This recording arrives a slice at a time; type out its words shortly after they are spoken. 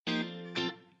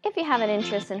If you have an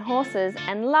interest in horses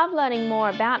and love learning more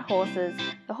about horses,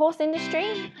 the horse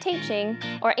industry, teaching,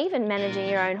 or even managing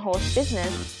your own horse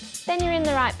business, then you're in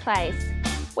the right place.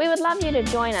 We would love you to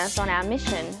join us on our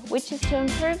mission, which is to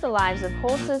improve the lives of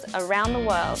horses around the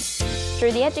world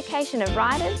through the education of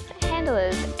riders,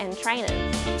 handlers, and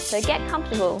trainers. So get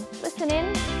comfortable, listen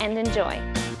in, and enjoy.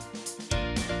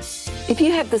 If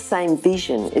you have the same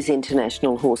vision as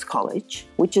International Horse College,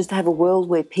 which is to have a world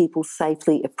where people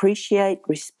safely appreciate,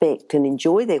 respect and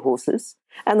enjoy their horses,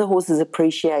 and the horses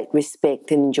appreciate, respect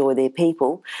and enjoy their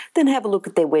people, then have a look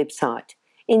at their website,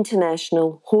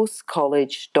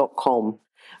 internationalhorsecollege.com,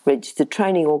 registered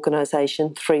training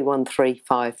organisation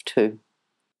 31352.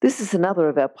 This is another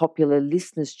of our popular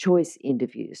Listener's Choice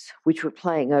interviews, which we're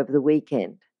playing over the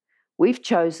weekend. We've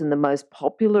chosen the most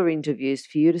popular interviews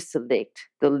for you to select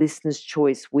the Listener's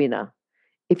Choice winner.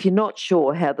 If you're not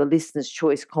sure how the Listener's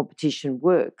Choice competition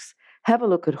works, have a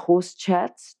look at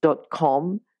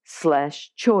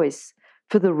horsechats.com/choice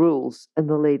for the rules and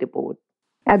the leaderboard.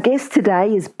 Our guest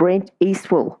today is Brent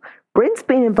Eastwell. Brent's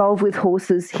been involved with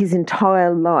horses his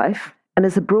entire life and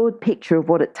has a broad picture of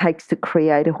what it takes to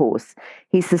create a horse.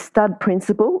 He's the stud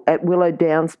principal at Willow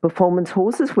Downs Performance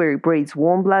Horses, where he breeds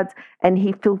warm bloods, and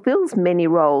he fulfills many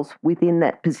roles within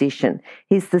that position.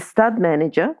 He's the stud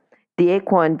manager, the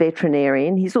equine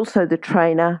veterinarian. He's also the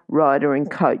trainer, rider and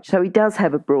coach. So he does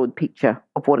have a broad picture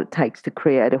of what it takes to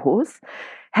create a horse.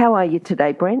 How are you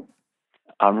today, Brent?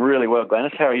 I'm really well,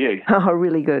 Glenys. How are you? Oh,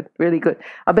 really good, really good.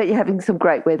 I bet you're having some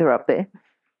great weather up there.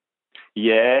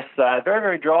 Yes, very,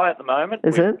 very dry at the moment.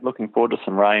 We're looking forward to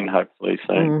some rain, hopefully,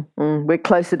 soon. We're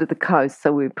closer to the coast,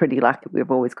 so we're pretty lucky.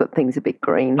 We've always got things a bit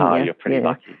green here. Oh, you're pretty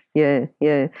lucky. Yeah.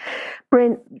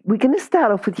 Brent, we're going to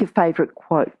start off with your favourite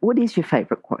quote. What is your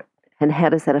favourite quote, and how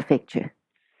does that affect you?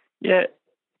 Yeah,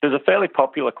 there's a fairly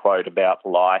popular quote about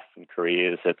life and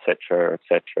careers, etc.,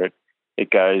 etc.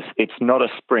 It goes, "It's not a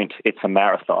sprint, it's a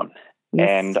marathon." Yes.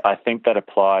 And I think that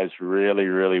applies really,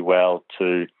 really well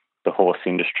to the horse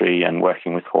industry and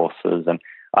working with horses. And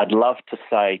I'd love to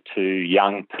say to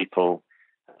young people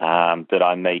that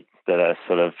I meet that are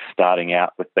sort of starting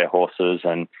out with their horses,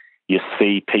 and you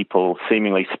see people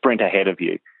seemingly sprint ahead of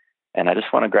you, and I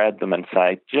just want to grab them and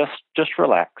say, just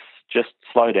relax, just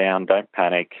slow down, don't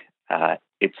panic.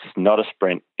 It's not a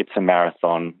sprint, it's a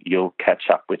marathon. You'll catch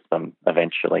up with them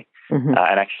eventually. Mm-hmm.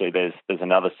 And actually there's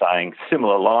another saying,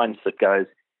 similar lines, that goes,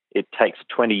 it takes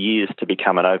 20 years to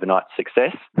become an overnight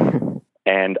success.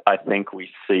 And I think we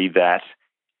see that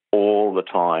all the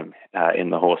time in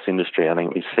the horse industry. I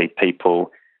think we see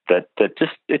people that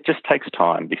it just takes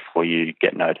time before you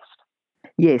get noticed.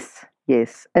 Yes.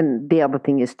 And the other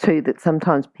thing is too that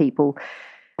sometimes people,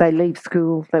 they leave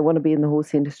school, they want to be in the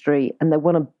horse industry and they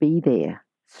want to be there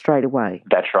straight away.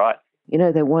 That's right. You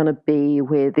know, they want to be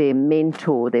where their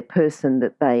mentor, their person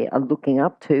that they are looking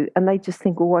up to, and they just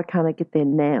think, well, why can't I get there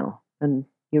now? And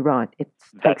you're right, it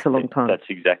takes a long time. That's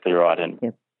exactly right, and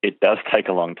It does take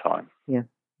a long time. Yep.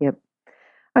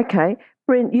 Okay,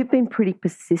 Brent, you've been pretty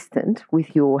persistent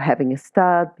with your having a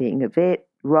stud, being a vet,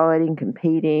 riding,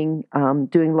 competing,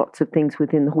 doing lots of things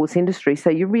within the horse industry. So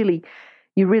you're really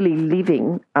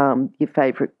living your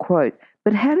favourite quote.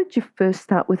 But how did you first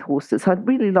start with horses? I'd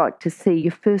really like to see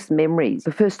your first memories,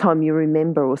 the first time you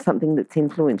remember, or something that's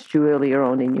influenced you earlier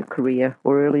on in your career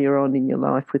or earlier on in your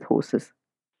life with horses.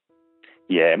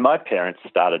 Yeah, my parents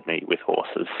started me with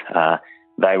horses.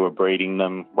 They were breeding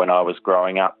them when I was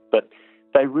growing up, but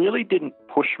they really didn't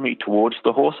push me towards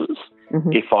the horses.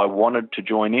 Mm-hmm. If I wanted to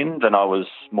join in, then I was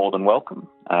more than welcome.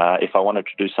 If I wanted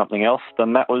to do something else,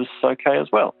 then that was okay as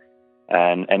well.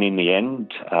 And in the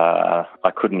end,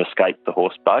 I couldn't escape the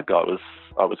horse bug. I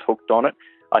was hooked on it.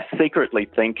 I secretly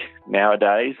think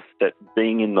nowadays that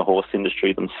being in the horse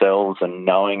industry themselves and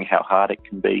knowing how hard it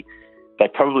can be, they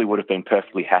probably would have been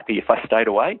perfectly happy if I stayed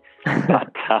away,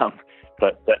 but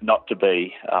not to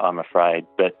be, I'm afraid.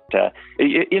 But,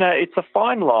 it's a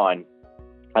fine line.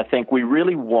 I think we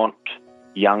really want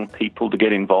young people to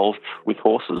get involved with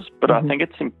horses, but I think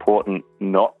it's important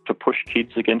not to push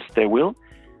kids against their will.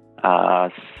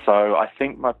 So I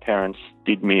think my parents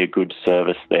did me a good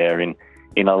service there in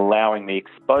allowing me,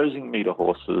 exposing me to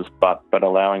horses, but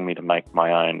allowing me to make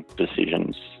my own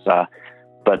decisions.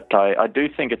 But I do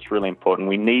think it's really important.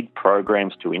 We need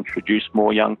programs to introduce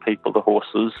more young people to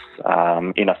horses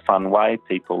in a fun way,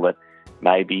 people that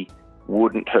maybe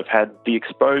wouldn't have had the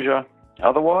exposure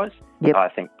otherwise. Yep. I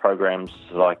think programs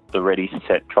like the Ready,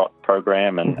 Set, Trot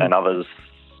program and others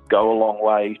go a long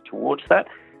way towards that.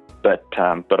 But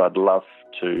I'd love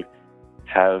to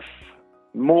have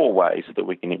more ways that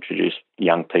we can introduce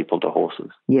young people to horses.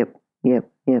 Yep.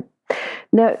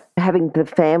 Now, having the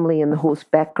family and the horse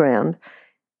background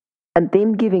and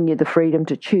them giving you the freedom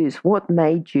to choose, what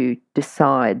made you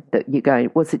decide that you're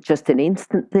going? Was it just an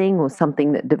instant thing or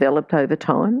something that developed over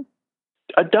time?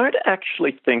 I don't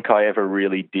actually think I ever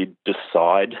really did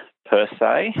decide per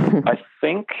se. I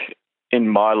think in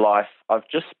my life, I've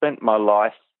just spent my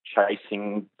life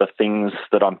chasing the things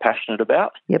that I'm passionate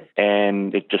about. Yep.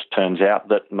 And it just turns out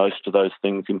that most of those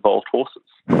things involved horses.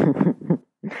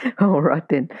 All right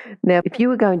then. Now, if you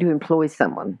were going to employ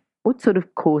someone, what sort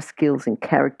of core skills and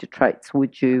character traits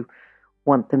would you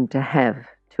want them to have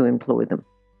to employ them?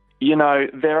 You know,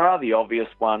 there are the obvious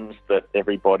ones that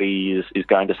everybody is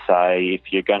going to say.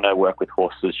 If you're going to work with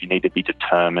horses, you need to be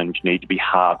determined, you need to be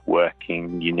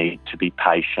hardworking, you need to be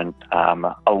patient.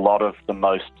 A lot of the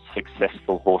most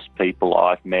successful horse people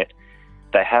I've met,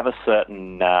 they have a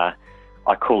certain, I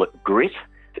call it grit.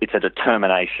 It's a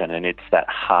determination and it's that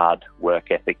hard work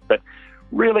ethic. But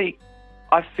really,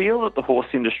 I feel that the horse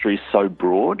industry is so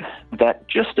broad that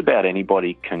just about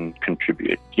anybody can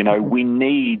contribute. You know, we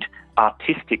need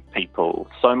artistic people.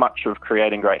 So much of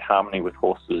creating great harmony with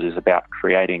horses is about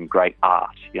creating great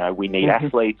art. You know, we need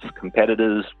athletes,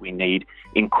 competitors, we need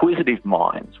inquisitive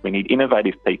minds, we need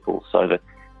innovative people so that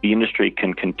the industry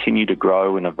can continue to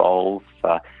grow and evolve.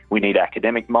 We need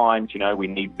academic minds, you know, we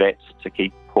need vets to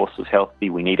keep horses healthy,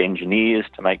 we need engineers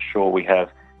to make sure we have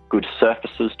good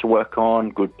surfaces to work on,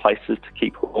 good places to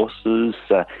keep horses.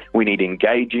 We need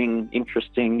engaging,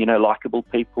 interesting, you know, likeable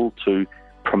people to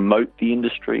promote the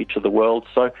industry to the world.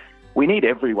 So we need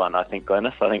everyone, I think,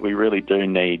 Glennis. I think we really do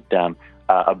need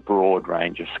a broad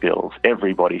range of skills.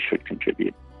 Everybody should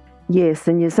contribute. Yes,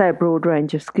 and you say a broad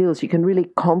range of skills. You can really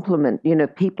complement, you know,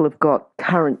 people have got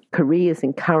current careers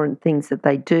and current things that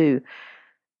they do.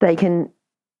 They can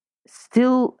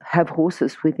still have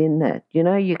horses within that. You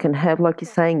know, you can have, like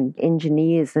you're saying,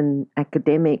 engineers and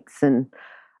academics and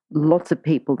lots of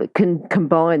people that can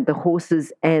combine the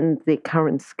horses and their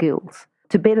current skills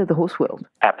to better the horse world.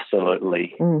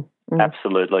 Absolutely.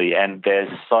 Absolutely. And there's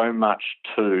so much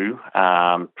to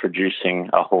producing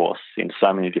a horse in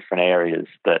so many different areas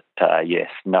that, yes,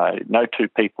 no two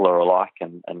people are alike,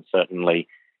 and certainly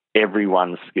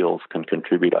everyone's skills can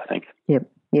contribute, I think.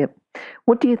 Yep.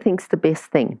 What do you think's the best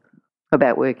thing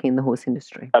about working in the horse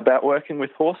industry? About working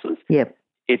with horses? Yep.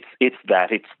 It's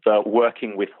the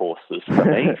working with horses for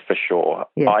me, for sure.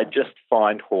 Yep. I just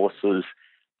find horses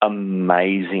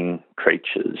amazing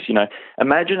creatures. You know,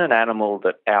 imagine an animal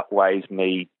that outweighs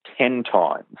me 10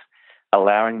 times,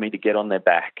 allowing me to get on their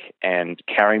back and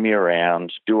carry me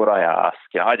around, do what I ask.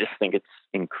 You know, I just think it's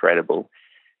incredible.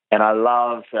 And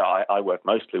I work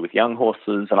mostly with young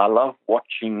horses, and I love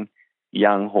watching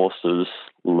young horses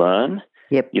learn.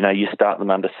 Yep. You know, you start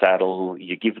them under saddle,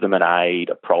 you give them an aid,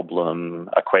 a problem,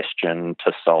 a question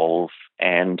to solve,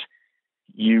 and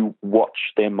you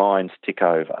watch their minds tick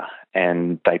over,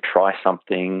 and they try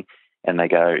something and they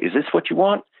go, is this what you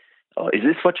want? Or is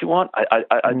this what you want?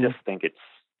 I just think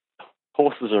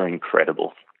horses are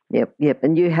incredible. Yep.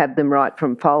 And you have them right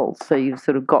from foals, so you've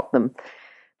sort of got them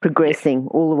progressing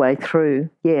all the way through.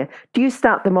 Yeah. Do you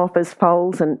start them off as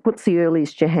foals, and what's the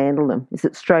earliest you handle them? Is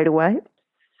it straight away?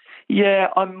 Yeah,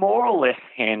 I'm more or less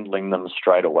handling them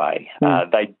straight away.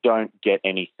 They don't get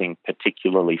anything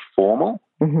particularly formal,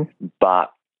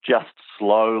 but just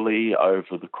slowly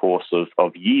over the course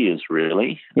of years,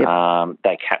 really,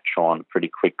 they catch on pretty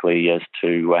quickly as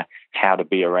to how to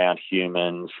be around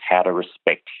humans, how to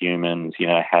respect humans, you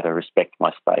know, how to respect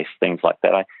my space, things like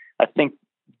that. I think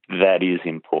that is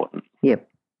important. Yep.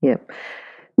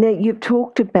 Now, you've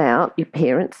talked about your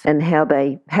parents and how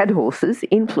they had horses,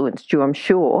 influenced you, I'm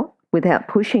sure, without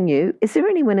pushing you. Is there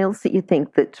anyone else that you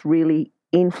think that's really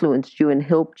influenced you and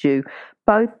helped you?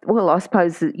 Both, well, I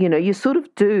suppose, you know, you sort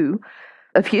of do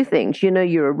a few things. You know,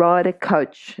 you're a rider,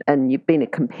 coach, and you've been a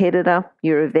competitor,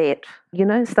 you're a vet, you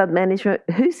know, stud manager.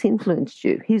 Who's influenced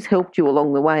you? Who's helped you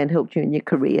along the way and helped you in your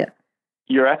career?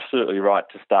 You're absolutely right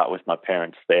to start with my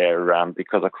parents there,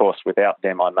 because, of course, without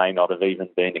them, I may not have even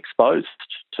been exposed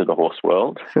to the horse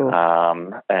world. Sure.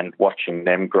 And watching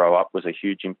them grow up was a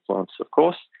huge influence, of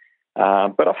course.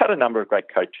 But I've had a number of great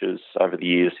coaches over the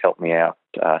years help me out.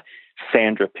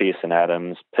 Sandra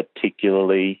Pearson-Adams,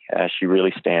 particularly, she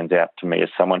really stands out to me as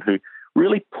someone who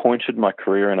really pointed my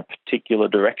career in a particular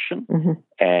direction,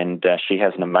 and she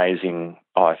has an amazing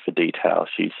eye for detail.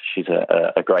 She's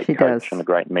a great coach and a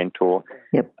great mentor.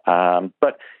 Yep.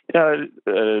 But you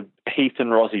know, Heath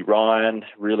and Rosie Ryan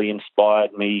really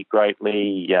inspired me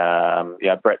greatly.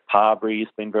 Brett Parbury has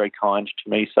been very kind to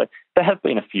me. So there have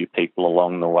been a few people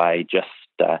along the way just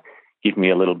give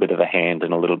me a little bit of a hand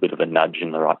and a little bit of a nudge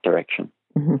in the right direction.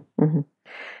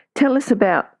 Tell us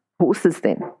about horses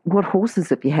then? What horses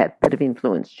have you had that have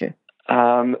influenced you?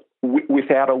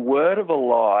 Without a word of a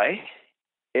lie,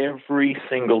 every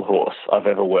single horse I've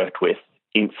ever worked with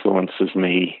influences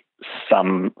me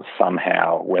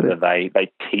somehow, whether they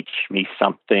teach me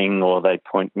something or they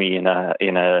point me in a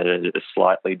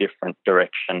slightly different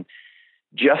direction.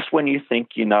 Just when you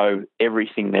think you know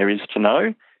everything there is to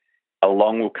know,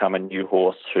 along will come a new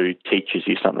horse who teaches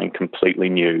you something completely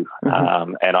new.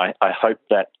 Mm-hmm. And I hope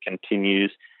that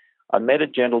continues. I met a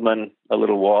gentleman a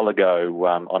little while ago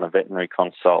on a veterinary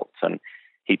consult, and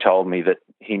he told me that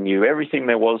he knew everything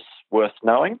there was worth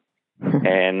knowing,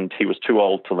 and he was too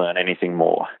old to learn anything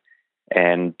more.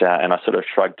 And I sort of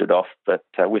shrugged it off, but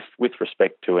with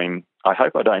respect to him, I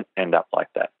hope I don't end up like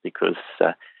that, because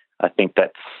I think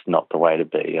that's not the way to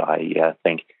be. I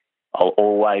think I'll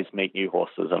always meet new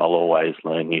horses and I'll always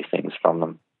learn new things from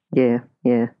them. Yeah.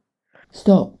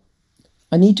 Stop.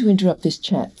 I need to interrupt this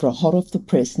chat for a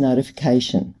hot-off-the-press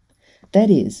notification. That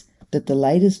is, that the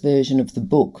latest version of the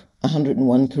book,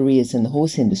 101 Careers in the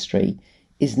Horse Industry,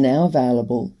 is now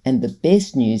available, and the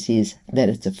best news is that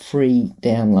it's a free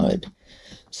download.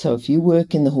 So if you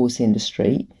work in the horse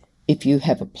industry, if you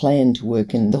have a plan to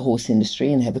work in the horse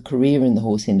industry and have a career in the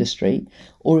horse industry,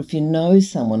 or if you know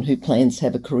someone who plans to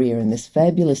have a career in this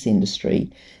fabulous industry,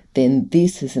 then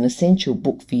this is an essential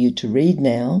book for you to read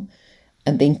now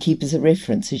and then keep as a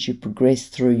reference as you progress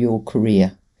through your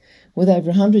career. With over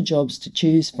 100 jobs to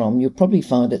choose from, you'll probably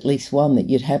find at least one that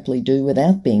you'd happily do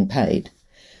without being paid.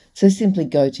 So simply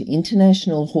go to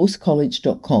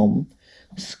internationalhorsecollege.com,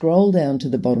 scroll down to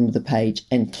the bottom of the page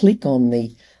and click on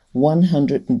the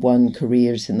 101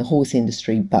 Careers in the Horse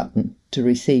Industry button to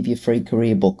receive your free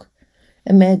career book.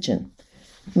 Imagine,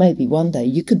 maybe one day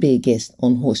you could be a guest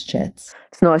on Horse Chats.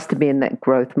 It's nice to be in that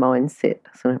growth mindset,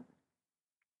 isn't it?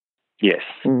 Yes.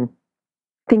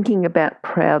 Thinking about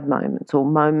proud moments or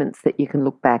moments that you can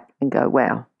look back and go,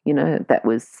 wow, that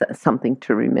was something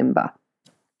to remember.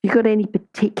 You got any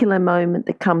particular moment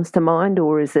that comes to mind,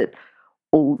 or is it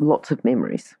all lots of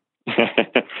memories?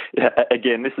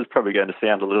 Again, this is probably going to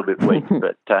sound a little bit weak,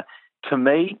 but to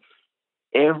me,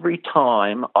 every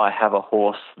time I have a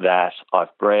horse that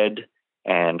I've bred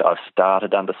and I've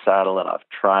started under saddle and I've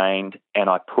trained and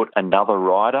I put another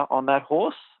rider on that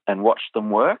horse and watch them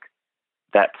work,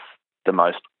 that's the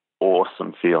most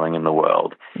awesome feeling in the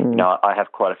world. I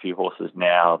have quite a few horses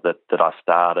now that I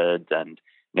started, and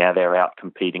now they're out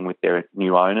competing with their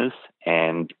new owners,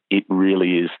 and it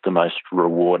really is the most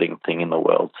rewarding thing in the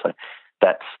world. So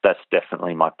that's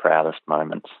definitely my proudest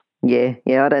moments. Yeah,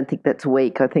 I don't think that's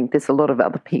weak. I think there's a lot of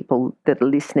other people that are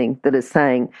listening that are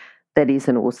saying that is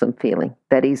an awesome feeling.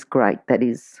 That is great. That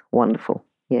is wonderful.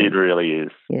 Yeah. It really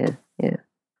is. Yeah.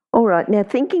 All right. Now,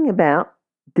 thinking about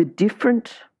the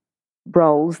different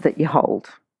roles that you hold,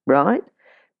 right?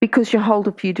 Because you hold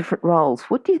a few different roles.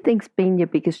 What do you think's been your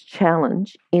biggest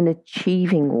challenge in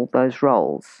achieving all those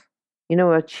roles?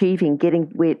 Getting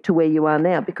to where you are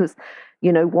now? Because,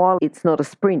 while it's not a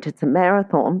sprint, it's a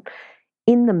marathon.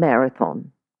 In the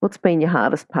marathon, what's been your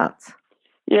hardest parts?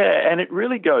 Yeah, and it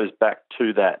really goes back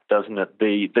to that, doesn't it?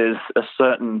 There's a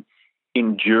certain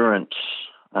endurance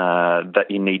that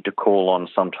you need to call on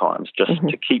sometimes just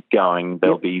to keep going.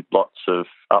 There'll be lots of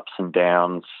ups and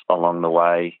downs along the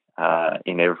way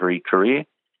in every career,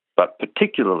 but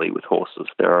particularly with horses,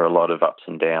 there are a lot of ups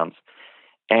and downs.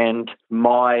 And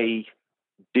my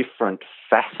different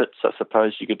facets, I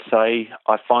suppose you could say,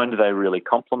 I find they really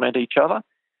complement each other.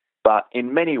 But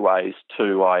in many ways,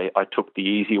 too, I took the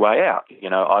easy way out.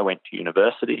 I went to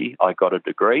university, I got a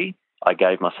degree, I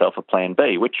gave myself a plan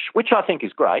B, which I think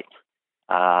is great.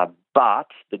 But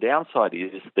the downside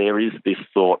is there is this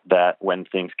thought that when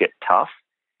things get tough,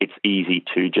 it's easy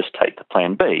to just take the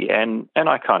plan B. And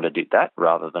I kind of did that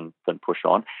rather than push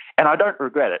on. And I don't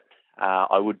regret it.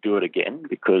 I would do it again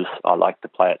because I like to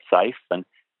play it safe. And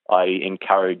I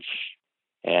encourage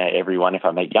everyone, if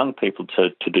I meet young people,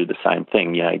 to do the same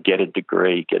thing. Get a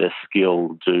degree, get a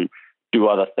skill, do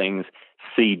other things,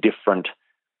 see different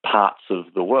parts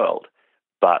of the world.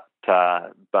 But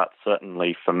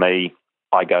certainly for me,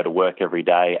 I go to work every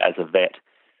day as a vet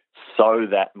so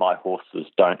that my horses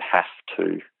don't have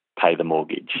to pay the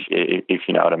mortgage, if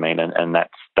you know what I mean. And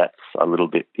that's a little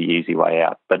bit the easy way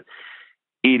out. But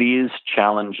it is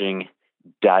challenging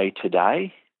day to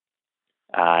day.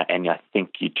 And I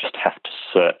think you just have to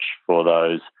search for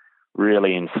those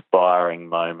really inspiring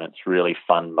moments, really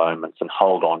fun moments, and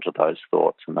hold on to those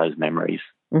thoughts and those memories.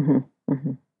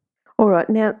 All right,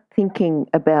 now thinking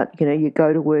about, you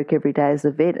go to work every day as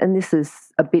a vet, and this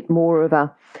is a bit more of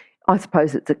I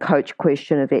suppose it's a coach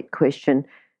question, a vet question.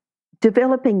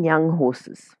 Developing young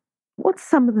horses, what's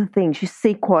some of the things you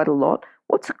see quite a lot?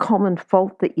 What's a common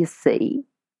fault that you see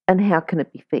and how can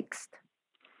it be fixed?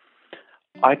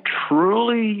 I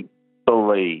truly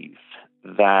believe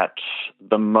that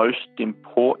the most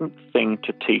important thing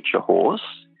to teach a horse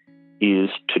is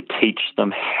to teach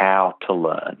them how to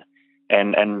learn.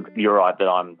 And you're right that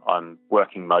I'm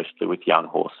working mostly with young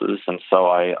horses, and so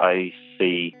I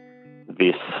see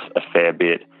this a fair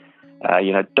bit.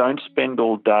 Don't spend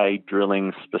all day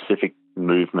drilling specific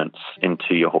movements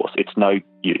into your horse. It's no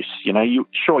use. You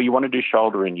want to do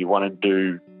shoulder in, you want to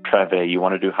do travers, you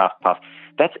want to do half puff.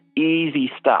 That's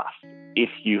easy stuff if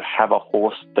you have a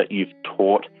horse that you've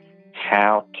taught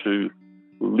how to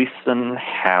listen,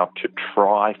 how to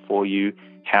try for you,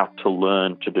 how to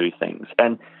learn to do things.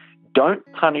 And don't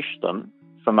punish them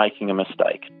for making a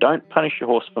mistake. Don't punish your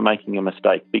horse for making a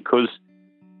mistake, because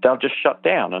they'll just shut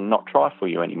down and not try for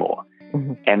you anymore.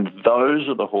 Mm-hmm. And those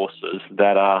are the horses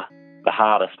that are the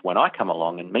hardest when I come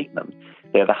along and meet them.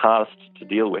 They're the hardest to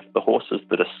deal with, the horses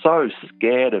that are so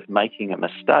scared of making a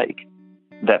mistake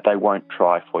that they won't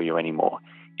try for you anymore.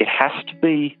 It has to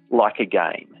be like a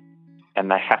game, and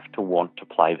they have to want to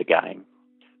play the game.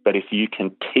 But if you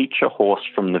can teach a horse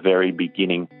from the very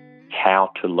beginning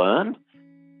how to learn,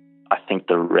 I think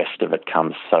the rest of it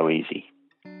comes so easy.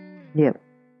 Yep.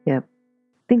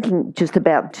 Thinking just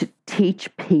about to teach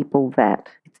people that.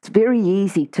 It's very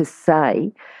easy to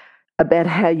say about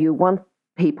how you want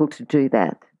people to do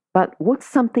that, but what's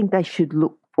something they should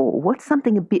look for? What's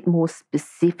something a bit more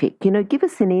specific? Give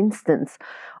us an instance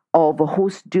of a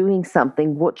horse doing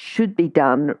something, what should be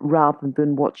done rather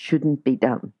than what shouldn't be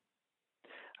done.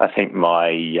 I think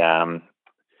my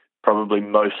probably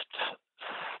most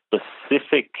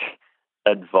specific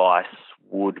advice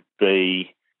would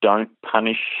be, don't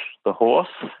punish the horse.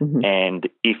 Mm-hmm. And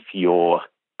if you're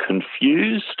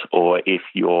confused or if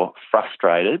you're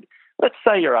frustrated, let's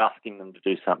say you're asking them to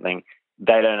do something,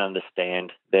 they don't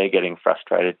understand, they're getting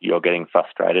frustrated, you're getting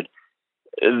frustrated.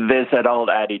 There's that old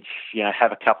adage,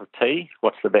 have a cup of tea.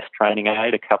 What's the best training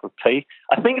aid? A cup of tea.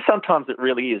 I think sometimes it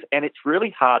really is, and it's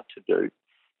really hard to do.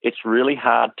 It's really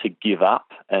hard to give up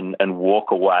and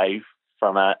walk away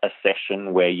from a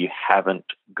session where you haven't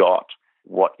got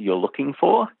what you're looking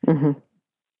for. Mm-hmm.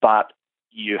 But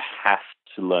you have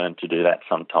to learn to do that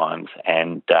sometimes,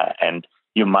 and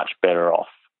you're much better off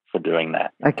for doing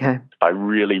that. Okay. I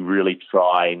really, really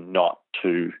try not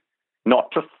to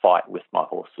fight with my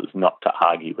horses, not to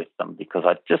argue with them, because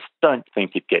I just don't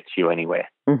think it gets you anywhere.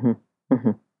 Mm-hmm.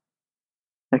 Mm-hmm.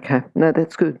 Okay. No,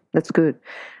 that's good. That's good.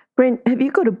 Brent, have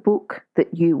you got a book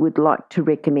that you would like to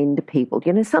recommend to people?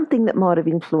 Something that might have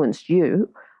influenced you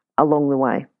along the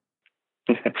way.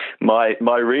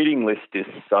 My reading list is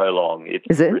so long.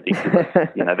 It's ridiculous.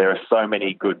 There are so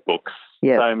many good books,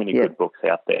 good books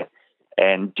out there.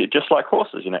 And just like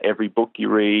horses, every book you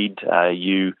read,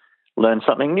 you learn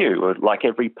something new. Or like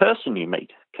every person you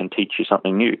meet can teach you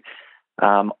something new.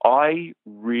 I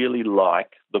really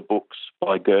like the books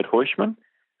by Gerd Huishman.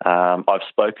 I've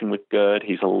spoken with Gerd.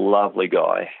 He's a lovely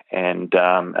guy, and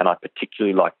I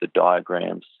particularly like the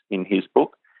diagrams in his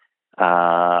book.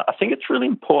 I think it's really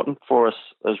important for us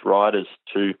as riders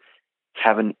to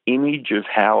have an image of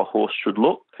how a horse should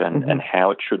look and, mm-hmm. and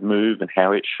how it should move and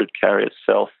how it should carry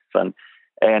itself.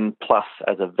 And plus,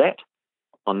 as a vet,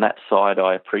 on that side,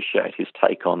 I appreciate his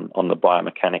take on the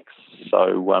biomechanics.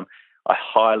 So I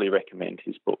highly recommend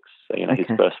his books. His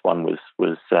first one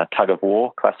was Tug of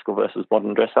War, Classical versus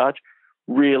Modern Dressage.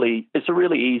 Really, it's a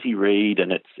really easy read,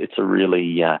 and it's a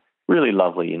really really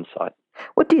lovely insight.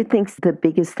 What do you think's the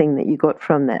biggest thing that you got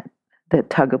from that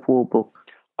Tug of War book?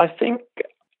 I think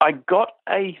I got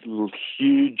a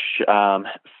huge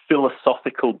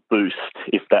philosophical boost,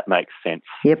 if that makes sense,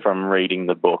 from reading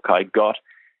the book. I got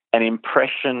an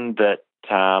impression that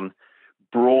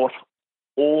brought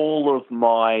all of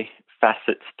my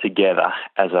facets together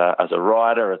as a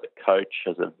rider, as a coach,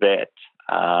 as a vet.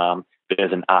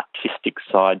 There's an artistic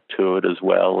side to it as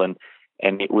well, and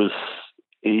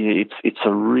it's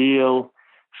a real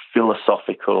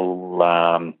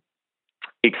philosophical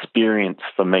experience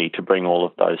for me to bring all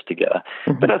of those together.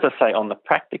 Mm-hmm. But as I say, on the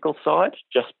practical side,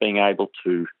 just being able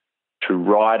to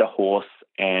ride a horse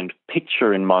and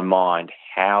picture in my mind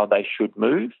how they should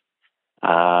move,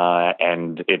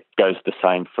 and it goes the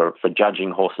same for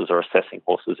judging horses or assessing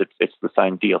horses. It's the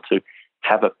same deal, to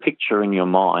have a picture in your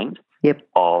mind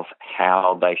of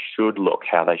how they should look,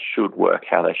 how they should work,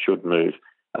 how they should move,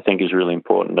 I think is really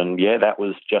important. And that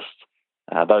was just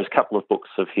those couple of books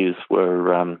of his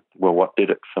were what did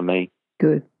it for me.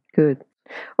 Good.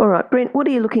 All right, Brent, what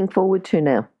are you looking forward to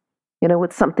now?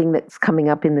 What's something that's coming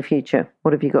up in the future?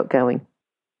 What have you got going?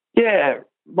 Yeah,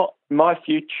 My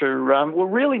future, well,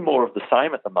 really more of the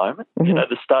same at the moment. Mm-hmm.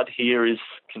 The stud here is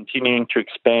continuing to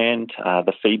expand.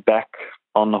 The feedback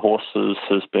on the horses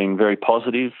has been very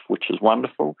positive, which is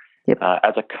wonderful. Yep.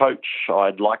 As a coach,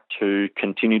 I'd like to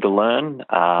continue to learn,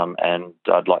 and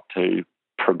I'd like to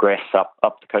progress up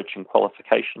the coaching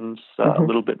qualifications a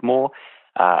little bit more.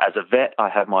 As a vet, I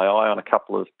have my eye on a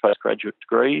couple of postgraduate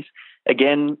degrees.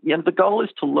 Again, the goal is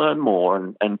to learn more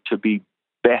and to be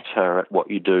better at what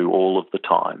you do all of the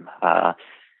time.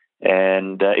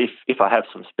 And if I have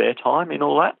some spare time in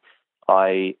all that,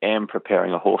 I am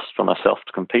preparing a horse for myself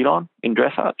to compete on in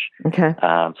dressage. Okay.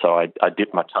 So I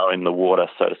dipped my toe in the water,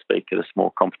 so to speak, at a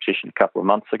small competition a couple of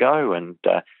months ago and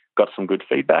got some good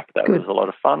feedback. That was a lot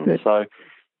of fun. Good. So,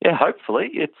 yeah, hopefully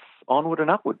it's onward and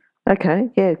upward. Okay,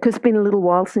 yeah, because it's been a little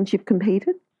while since you've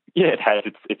competed? Yeah, it has.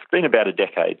 It's been about a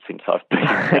decade since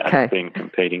I've been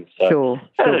competing. So Sure.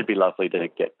 It'd be lovely to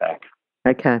get back.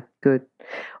 Okay, good.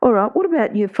 All right, what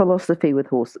about your philosophy with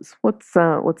horses? What's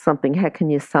something, how can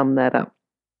you sum that up?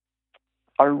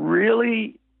 I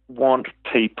really want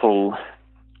people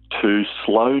to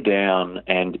slow down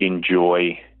and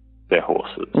enjoy their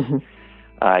horses. Mm-hmm.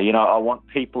 I want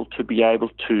people to be able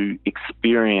to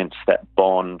experience that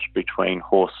bond between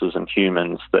horses and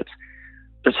humans that's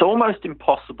almost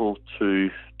impossible to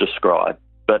describe.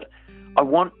 But I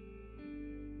want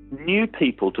new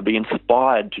people to be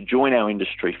inspired to join our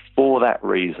industry for that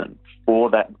reason, for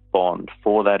that bond,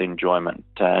 for that enjoyment.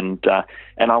 And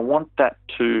I want that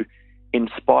to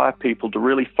inspire people to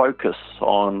really focus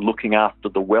on looking after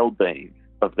the well-being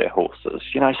of their horses.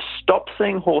 Stop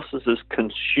seeing horses as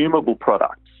consumable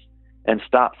products and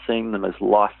start seeing them as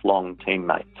lifelong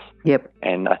teammates. Yep.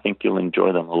 And I think you'll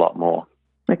enjoy them a lot more.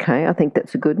 Okay, I think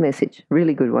that's a good message,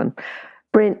 really good one.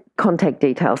 Brent, contact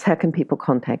details. How can people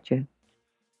contact you?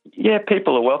 Yeah,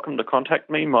 people are welcome to contact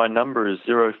me. My number is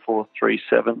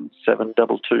 0437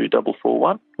 722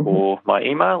 441 or my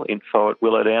email,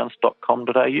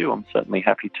 info@willowdowns.com.au. I'm certainly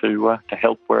happy to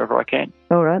help wherever I can.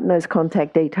 All right, and those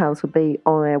contact details will be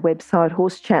on our website,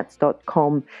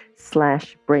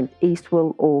 horsechats.com/Brent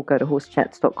Eastwell, or go to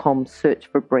horsechats.com, search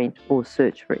for Brent or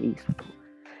search for Eastwell.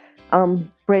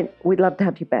 Brent, we'd love to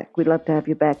have you back. We'd love to have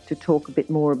you back to talk a bit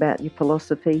more about your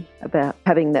philosophy, about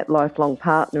having that lifelong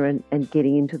partner and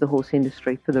getting into the horse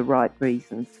industry for the right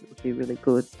reasons. It would be really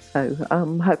good. So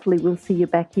hopefully we'll see you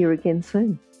back here again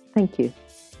soon. Thank you.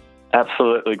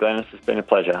 Absolutely, Glenys. It's been a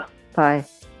pleasure. Bye.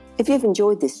 If you've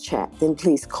enjoyed this chat, then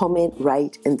please comment,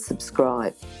 rate and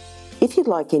subscribe. If you'd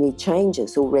like any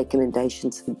changes or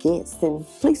recommendations for guests, then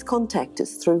please contact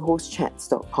us through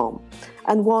horsechats.com.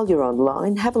 And while you're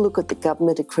online, have a look at the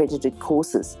government-accredited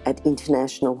courses at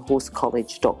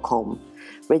internationalhorsecollege.com.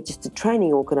 Registered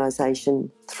Training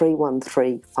Organisation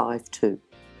 31352.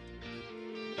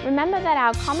 Remember that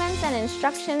our comments and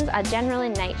instructions are general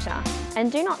in nature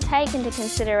and do not take into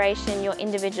consideration your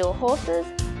individual horses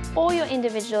or your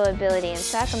individual ability and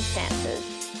circumstances.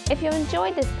 If you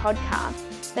enjoyed this podcast,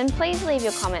 then please leave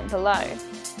your comment below.